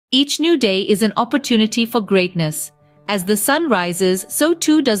Each new day is an opportunity for greatness. As the sun rises, so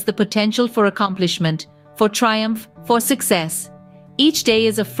too does the potential for accomplishment, for triumph, for success. Each day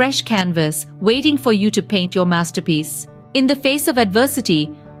is a fresh canvas, waiting for you to paint your masterpiece. In the face of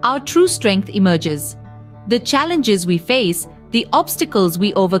adversity, our true strength emerges. The challenges we face, the obstacles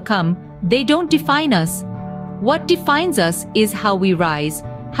we overcome, they don't define us. What defines us is how we rise,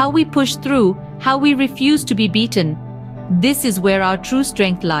 how we push through, how we refuse to be beaten. This is where our true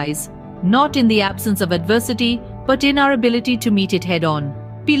strength lies, not in the absence of adversity, but in our ability to meet it head-on.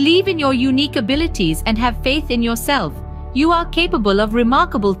 Believe in your unique abilities and have faith in yourself. You are capable of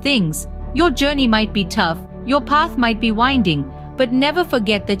remarkable things. Your journey might be tough, your path might be winding, but never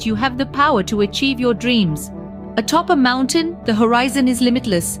forget that you have the power to achieve your dreams. Atop a mountain, the horizon is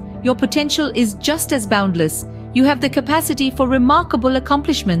limitless. Your potential is just as boundless. You have the capacity for remarkable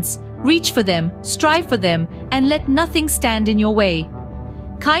accomplishments. Reach for them, strive for them, and let nothing stand in your way.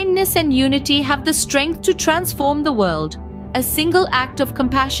 Kindness and unity have the strength to transform the world. A single act of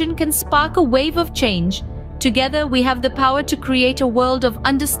compassion can spark a wave of change. Together, we have the power to create a world of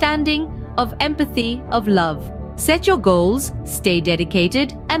understanding, of empathy, of love. Set your goals, stay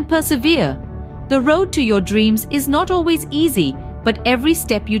dedicated, and persevere. The road to your dreams is not always easy, but every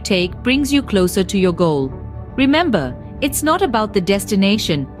step you take brings you closer to your goal. Remember, it's not about the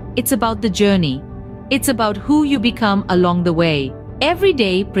destination, it's about the journey. It's about who you become along the way. Every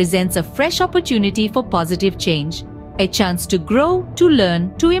day presents a fresh opportunity for positive change, a chance to grow, to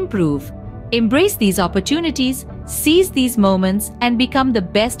learn, to improve. Embrace these opportunities, seize these moments, and become the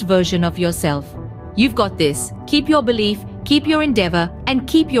best version of yourself. You've got this. Keep your belief, keep your endeavor, and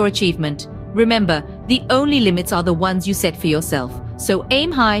keep your achievement. Remember, the only limits are the ones you set for yourself. So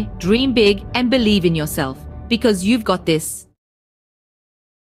aim high, dream big, and believe in yourself, because you've got this.